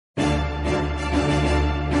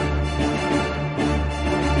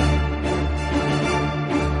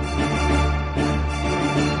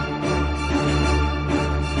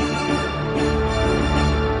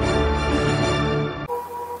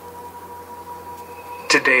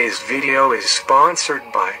Today's video is sponsored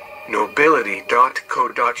by Nobility.co.uk,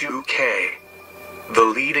 the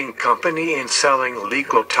leading company in selling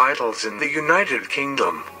legal titles in the United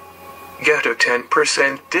Kingdom. Get a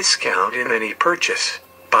 10% discount in any purchase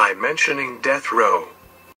by mentioning Death Row.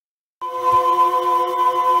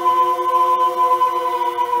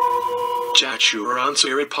 Jaturun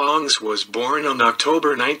Siripongs was born on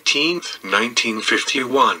October 19,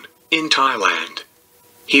 1951, in Thailand.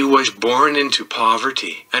 He was born into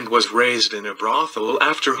poverty and was raised in a brothel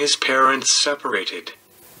after his parents separated.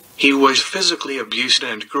 He was physically abused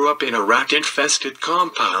and grew up in a rat-infested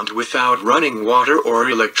compound without running water or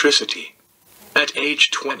electricity. At age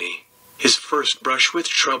 20, his first brush with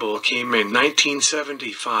trouble came in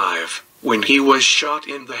 1975, when he was shot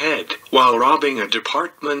in the head while robbing a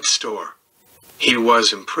department store. He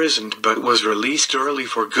was imprisoned but was released early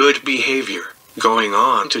for good behavior, going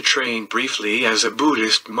on to train briefly as a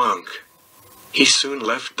Buddhist monk. He soon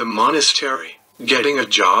left the monastery, getting a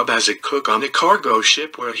job as a cook on a cargo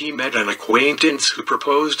ship where he met an acquaintance who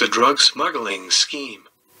proposed a drug smuggling scheme.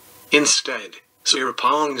 Instead,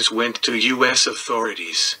 Siripongs went to U.S.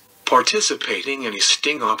 authorities, participating in a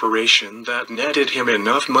sting operation that netted him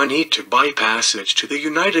enough money to buy passage to the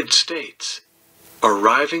United States.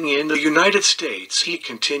 Arriving in the United States, he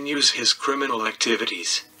continues his criminal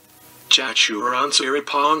activities. Jaturun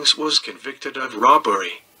Siripongs was convicted of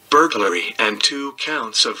robbery, burglary, and 2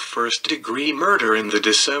 counts of first-degree murder in the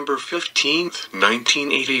December 15,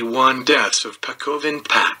 1981 deaths of Pakovan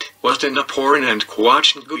Pat, Watanaporn, and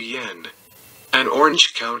Kwach Nguyen. An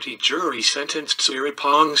Orange County jury sentenced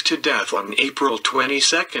Siripongs to death on April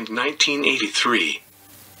 22, 1983.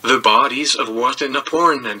 The bodies of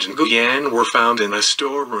Watanaporn and Nguyen were found in a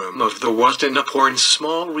storeroom of the Watanaporn's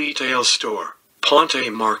small retail store,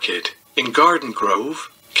 Ponte Market, in Garden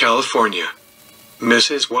Grove, California.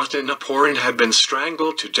 Mrs. Watanaporn had been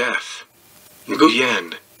strangled to death.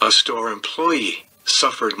 Nguyen, a store employee,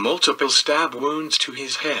 suffered multiple stab wounds to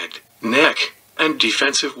his head, neck, and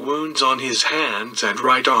defensive wounds on his hands and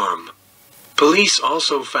right arm. Police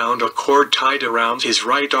also found a cord tied around his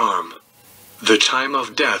right arm. The time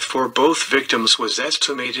of death for both victims was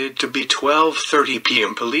estimated to be 12:30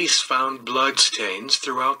 p.m. Police found bloodstains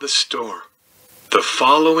throughout the store. The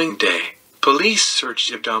following day, police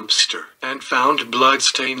searched a dumpster and found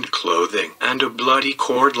blood-stained clothing and a bloody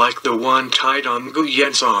cord like the one tied on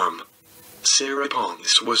Nguyen's arm.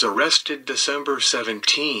 Siripongs was arrested December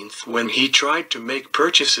 17 when he tried to make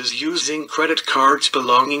purchases using credit cards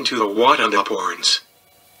belonging to the Watanaporns.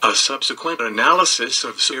 A subsequent analysis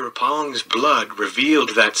of Siripongs' blood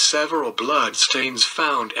revealed that several blood stains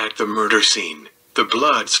found at the murder scene, the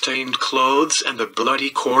blood-stained clothes and the bloody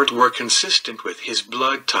cord were consistent with his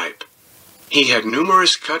blood type. He had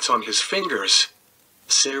numerous cuts on his fingers.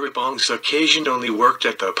 Siripongs occasionally worked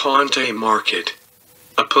at the Ponte Market.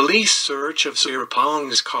 A police search of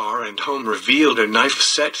Siripongs' car and home revealed a knife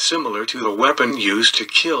set similar to the weapon used to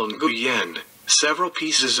kill Nguyen, several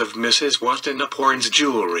pieces of Mrs. Watanaporn's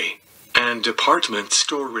jewelry, and department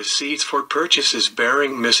store receipts for purchases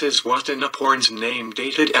bearing Mrs. Watanaporn's name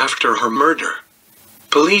dated after her murder.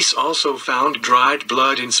 Police also found dried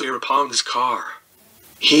blood in Siripongs' car.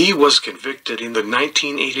 He was convicted in the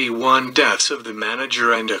 1981 deaths of the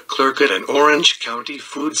manager and a clerk at an Orange County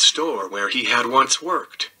food store where he had once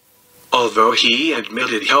worked. Although he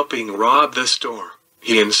admitted helping rob the store,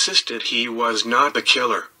 he insisted he was not the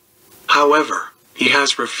killer. However, he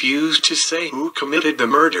has refused to say who committed the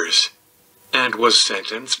murders, and was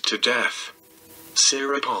sentenced to death.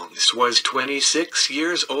 Siripongs was 26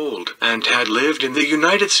 years old and had lived in the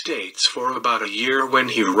United States for about a year when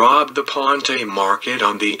he robbed the Ponte Market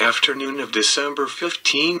on the afternoon of December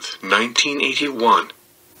 15, 1981.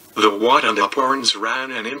 The Watanaporns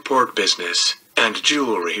ran an import business, and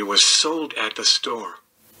jewelry was sold at the store.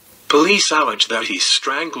 Police allege that he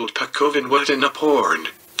strangled Pakovan Watanaporn,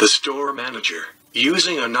 the store manager,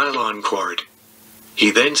 using a nylon cord.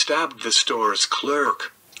 He then stabbed the store's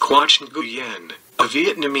clerk, Kwach Nguyen, a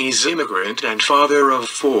Vietnamese immigrant and father of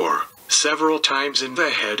 4, several times in the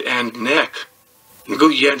head and neck.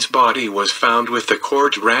 Nguyen's body was found with the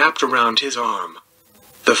cord wrapped around his arm.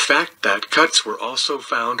 The fact that cuts were also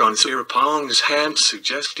found on Siripongs' hands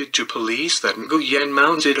suggested to police that Nguyen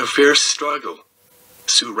mounted a fierce struggle.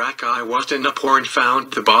 Surakai Watanaporn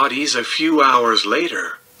found the bodies a few hours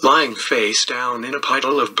later, lying face down in a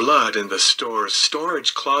puddle of blood in the store's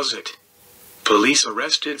storage closet. Police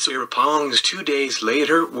arrested Siripongs 2 days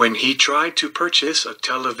later when he tried to purchase a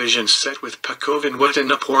television set with Pakovan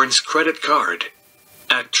Watanaporn's credit card.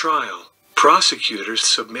 At trial, prosecutors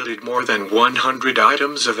submitted more than 100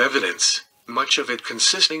 items of evidence, much of it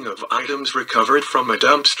consisting of items recovered from a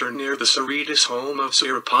dumpster near the Cerritos home of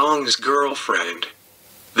Siripongs' girlfriend.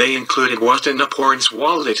 They included Watanaporn's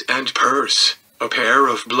wallet and purse, a pair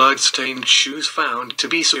of blood-stained shoes found to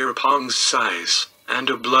be Siripongs' size, and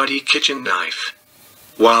a bloody kitchen knife.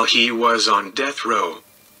 While he was on death row,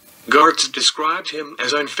 guards described him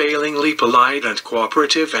as unfailingly polite and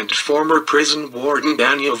cooperative, and former prison warden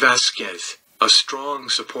Daniel Vasquez, a strong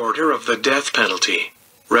supporter of the death penalty,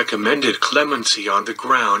 recommended clemency on the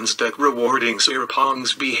grounds that rewarding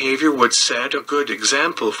Siripongs' behavior would set a good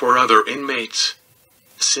example for other inmates.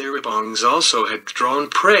 Siripongs also had drawn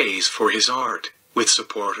praise for his art, with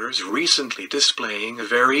supporters recently displaying a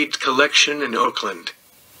varied collection in Oakland.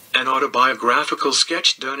 An autobiographical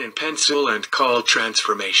sketch done in pencil and called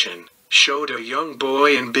Transformation showed a young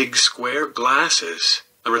boy in big square glasses,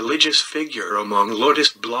 a religious figure among lotus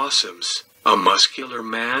blossoms, a muscular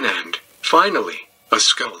man, and, finally, a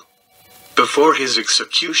skull. Before his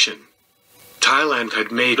execution, Thailand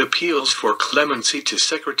had made appeals for clemency to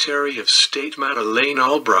Secretary of State Madeleine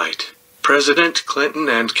Albright, President Clinton,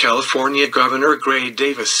 and California Governor Gray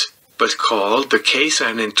Davis, but called the case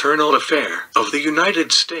an internal affair of the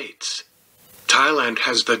United States. Thailand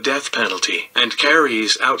has the death penalty and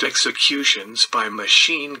carries out executions by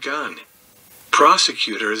machine gun.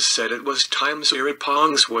 Prosecutors said it was time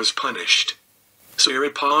Siripongs was punished.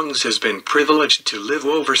 Siripongs has been privileged to live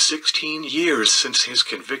over 16 years since his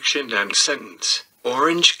conviction and sentence,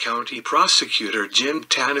 Orange County Prosecutor Jim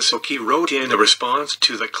Tanisuki wrote in a response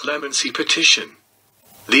to the clemency petition.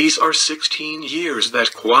 These are 16 years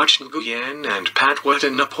that Kwach Nguyen and Pat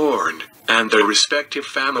Watanaporn, and their respective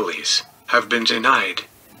families, have been denied.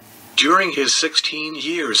 During his 16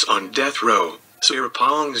 years on death row,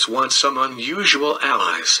 Siripongs won some unusual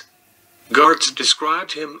allies. Guards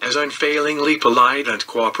described him as unfailingly polite and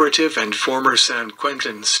cooperative, and former San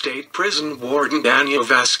Quentin State Prison warden Daniel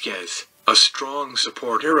Vasquez, a strong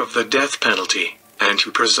supporter of the death penalty, and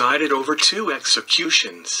who presided over 2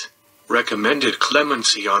 executions, recommended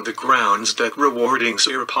clemency on the grounds that rewarding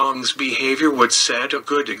Siripongs' behavior would set a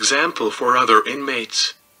good example for other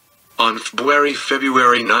inmates. On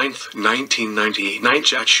February 9, 1999,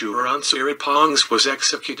 Jaturun Siripongs was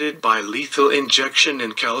executed by lethal injection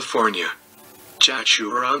in California.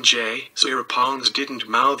 Jaturun J. Siripongs didn't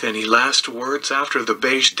mouth any last words after the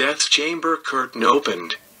beige death chamber curtain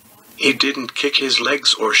opened. He didn't kick his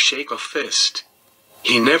legs or shake a fist.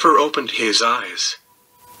 He never opened his eyes.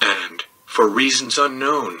 And, for reasons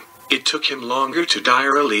unknown, it took him longer to die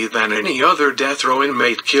early than any other death row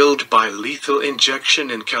inmate killed by lethal injection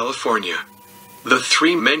in California. The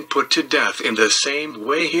 3 men put to death in the same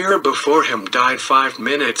way here before him died 5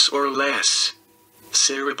 minutes or less.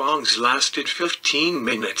 Siripongs lasted 15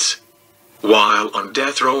 minutes. While on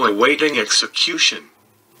death row awaiting execution.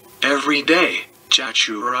 Every day,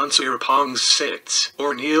 Jaturun Siripongs sits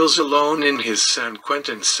or kneels alone in his San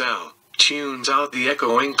Quentin cell, tunes out the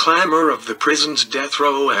echoing clamor of the prison's death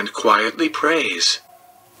row, and quietly prays.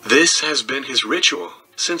 This has been his ritual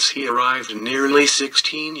since he arrived nearly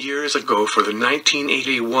 16 years ago for the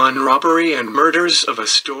 1981 robbery and murders of a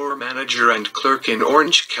store manager and clerk in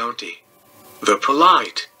Orange County. The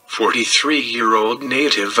polite, 43-year-old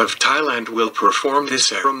native of Thailand will perform this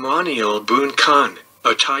ceremonial boon kan,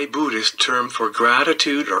 a Thai Buddhist term for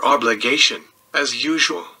gratitude or obligation, as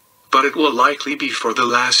usual, but it will likely be for the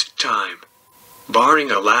last time.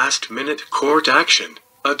 Barring a last-minute court action,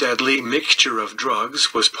 a deadly mixture of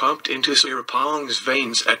drugs was pumped into Siripongs'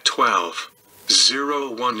 veins at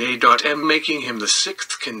 12:01 a.m., making him the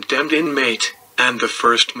 6th condemned inmate, and the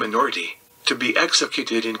first minority, to be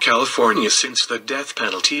executed in California since the death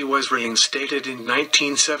penalty was reinstated in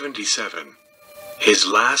 1977. His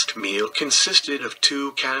last meal consisted of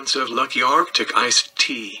 2 cans of Lucky Arctic iced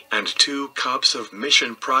tea and 2 cups of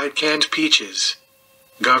Mission Pride canned peaches.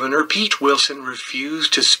 Governor Pete Wilson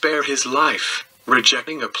refused to spare his life,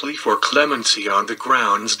 rejecting a plea for clemency on the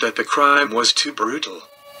grounds that the crime was too brutal.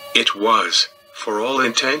 It was, for all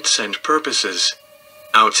intents and purposes,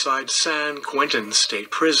 outside San Quentin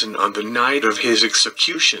State Prison on the night of his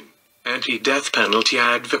execution. Anti-death penalty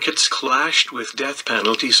advocates clashed with death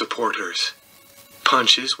penalty supporters.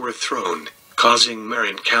 Punches were thrown, causing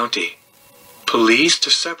Marin County police to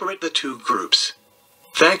separate the 2 groups.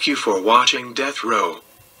 Thank you for watching Death Row.